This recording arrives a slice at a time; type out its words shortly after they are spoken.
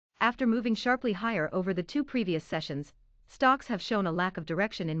After moving sharply higher over the two previous sessions, stocks have shown a lack of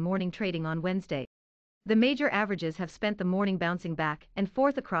direction in morning trading on Wednesday. The major averages have spent the morning bouncing back and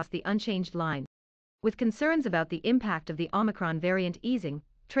forth across the unchanged line. With concerns about the impact of the Omicron variant easing,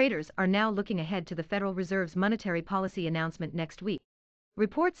 traders are now looking ahead to the Federal Reserve's monetary policy announcement next week.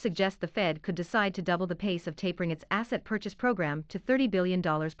 Reports suggest the Fed could decide to double the pace of tapering its asset purchase program to $30 billion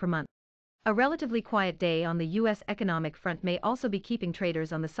per month. A relatively quiet day on the U.S. economic front may also be keeping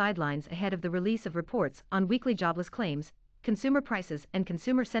traders on the sidelines ahead of the release of reports on weekly jobless claims, consumer prices, and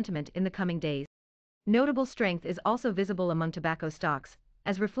consumer sentiment in the coming days. Notable strength is also visible among tobacco stocks,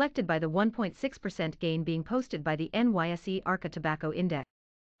 as reflected by the 1.6% gain being posted by the NYSE Arca Tobacco Index.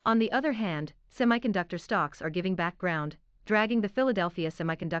 On the other hand, semiconductor stocks are giving back ground, dragging the Philadelphia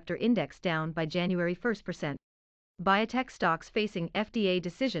Semiconductor Index down by January 1%. Biotech stocks facing FDA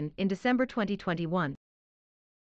decision in December 2021.